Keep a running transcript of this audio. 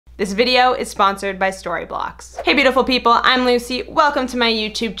This video is sponsored by Storyblocks. Hey beautiful people, I'm Lucy. Welcome to my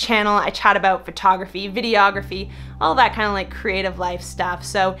YouTube channel. I chat about photography, videography, all that kind of like creative life stuff.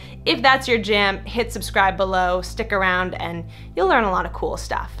 So if that's your jam, hit subscribe below, stick around, and you'll learn a lot of cool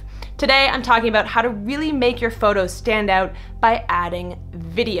stuff. Today I'm talking about how to really make your photos stand out by adding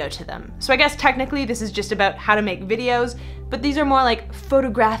video to them. So I guess technically this is just about how to make videos, but these are more like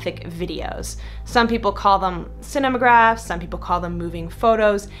photographic videos. Some people call them cinemagraphs, some people call them moving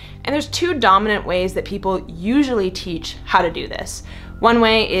photos, and there's two dominant ways that people usually teach how to do this. One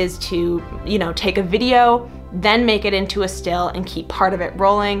way is to, take a video, then make it into a still and keep part of it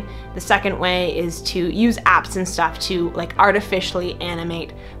rolling. The second way is to use apps and stuff to like artificially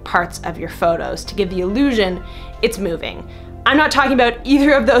animate parts of your photos to give the illusion it's moving. I'm not talking about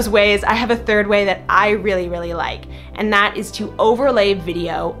either of those ways. I have a third way that I really like, and that is to overlay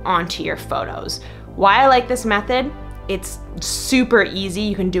video onto your photos. Why I like this method? It's super easy.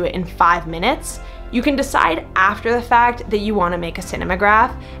 You can do it in 5 minutes. You can decide after the fact that you want to make a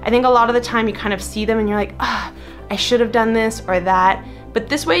cinemagraph. I think a lot of the time you kind of see them and you're like, I should have done this or that. But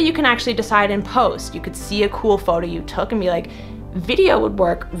this way you can actually decide in post. You could see a cool photo you took and be like, video would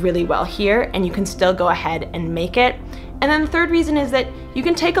work really well here, and you can still go ahead and make it. And then the third reason is that you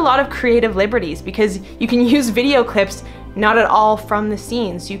can take a lot of creative liberties because you can use video clips not at all from the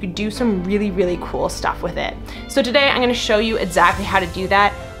scene, so you could do some really cool stuff with it. So today I'm gonna show you exactly how to do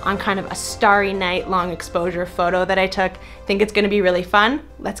that on kind of a starry night long exposure photo that I took. I think it's gonna be really fun.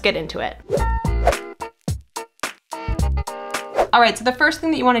 Let's get into it. All right, so the first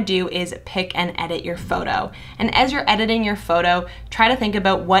thing that you wanna do is pick and edit your photo. And as you're editing your photo, try to think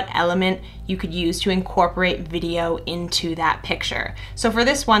about what element you could use to incorporate video into that picture. So for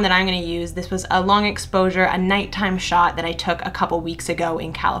this one that I'm gonna use, this was a long exposure, a nighttime shot that I took a couple weeks ago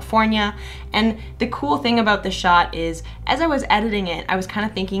in California. And the cool thing about the shot is, as I was editing it, I was kind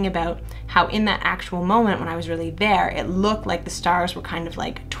of thinking about how in that actual moment when I was really there, it looked like the stars were kind of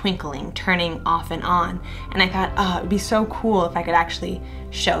like twinkling, turning off and on. And I thought, it'd be so cool if I could actually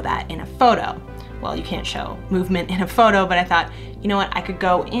show that in a photo. Well, you can't show movement in a photo, but I thought, you know what, I could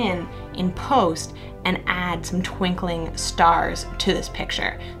go in post and add some twinkling stars to this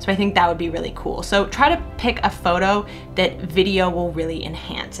picture. So I think that would be really cool. So try to pick a photo that video will really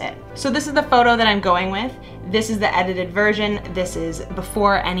enhance it. So this is the photo that I'm going with. This is the edited version. This is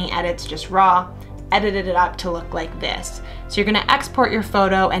before any edits, just raw. Edited it up to look like this. So you're gonna export your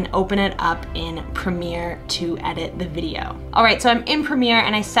photo and open it up in Premiere to edit the video. All right, so I'm in Premiere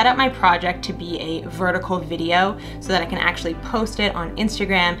and I set up my project to be a vertical video so that I can actually post it on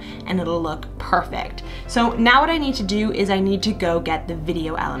Instagram and it'll look perfect. So now what I need to do is I need to go get the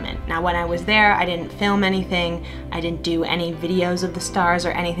video element. Now when I was there, I didn't film anything. I didn't do any videos of the stars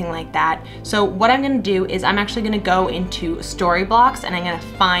or anything like that. So what I'm gonna do is I'm actually gonna go into Storyblocks and I'm gonna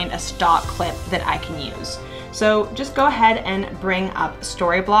find a stock clip that I can use. So just go ahead and bring up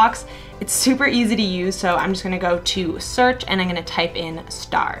Storyblocks. It's super easy to use, so I'm just gonna go to search and I'm gonna type in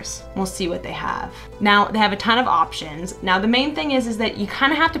stars. We'll see what they have. Now, they have a ton of options. Now, the main thing is that you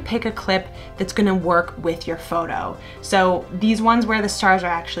kind of have to pick a clip that's gonna work with your photo. So these ones where the stars are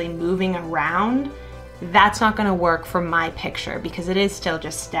actually moving around, that's not gonna work for my picture because it is still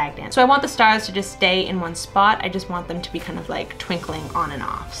just stagnant. So I want the stars to just stay in one spot. I just want them to be kind of like twinkling on and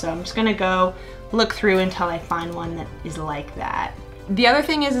off. So I'm just gonna go look through until I find one that is like that. The other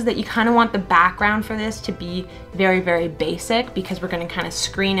thing is that you kind of want the background for this to be very basic because we're gonna kind of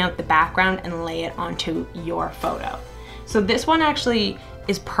screen out the background and lay it onto your photo. So this one actually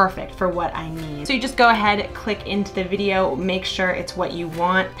is perfect for what I need. So you just go ahead, click into the video, make sure it's what you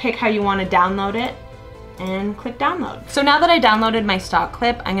want, pick how you want to download it, and click download. So now that I downloaded my stock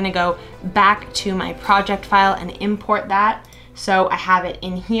clip, I'm gonna go back to my project file and import that. So I have it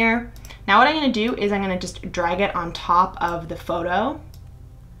in here. Now what I'm gonna do is I'm gonna just drag it on top of the photo.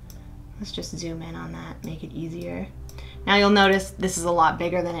 Let's just zoom in on that, make it easier. Now you'll notice this is a lot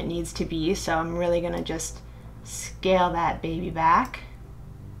bigger than it needs to be, so I'm really gonna just scale that baby back.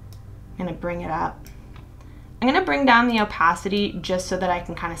 I'm gonna bring it up. I'm gonna bring down the opacity just so that I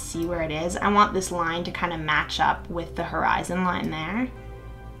can kind of see where it is. I want this line to kind of match up with the horizon line there.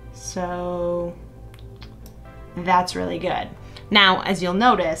 So that's really good. Now, as you'll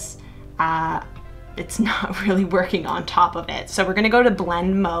notice, it's not really working on top of it. So we're gonna go to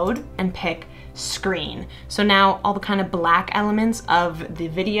blend mode and pick screen. So now all the kind of black elements of the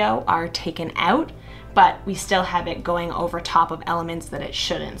video are taken out. but we still have it going over top of elements that it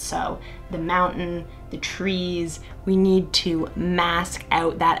shouldn't. So the mountain, the trees, we need to mask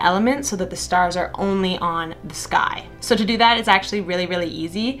out that element so that the stars are only on the sky. So to do that, it's actually really, really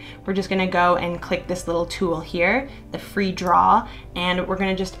easy. We're just gonna go and click this little tool here, the free draw, and we're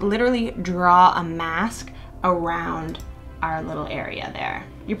gonna just literally draw a mask around our little area there.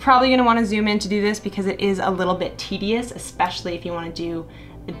 You're probably gonna wanna zoom in to do this because it is a little bit tedious, especially if you wanna do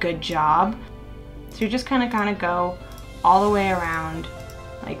a good job. So you just kind of go all the way around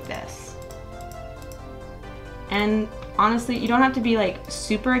like this. And honestly, you don't have to be like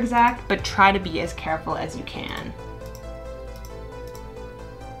super exact, but try to be as careful as you can.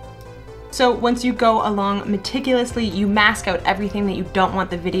 So once you go along meticulously, you mask out everything that you don't want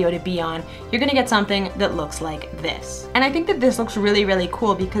the video to be on, you're gonna get something that looks like this. And I think that this looks really, really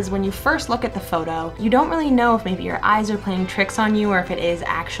cool because when you first look at the photo, you don't really know if maybe your eyes are playing tricks on you or if it is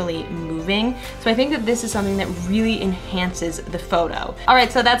actually moving. So I think that this is something that really enhances the photo. All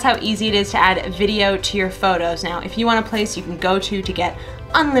right, so that's how easy it is to add video to your photos. Now, if you want a place you can go to get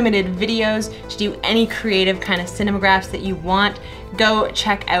unlimited videos, to do any creative kind of cinemagraphs that you want, go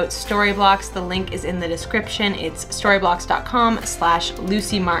check out Storyblocks. The link is in the description. It's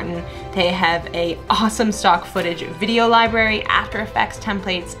storyblocks.com/Lucy Martin. They have a awesome stock footage video library, After Effects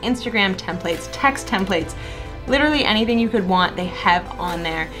templates, Instagram templates, text templates, literally anything you could want, they have on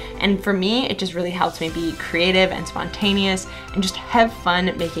there. And for me, it just really helps me be creative and spontaneous and just have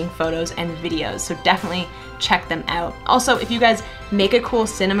fun making photos and videos. So definitely check them out. Also, if you guys make a cool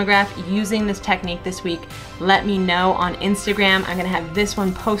cinemagraph using this technique this week, let me know on Instagram. I'm gonna have this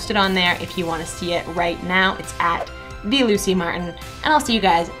one posted on there if you wanna see it right now. It's at @TheLucyMartin, and I'll see you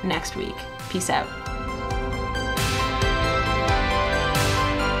guys next week. Peace out.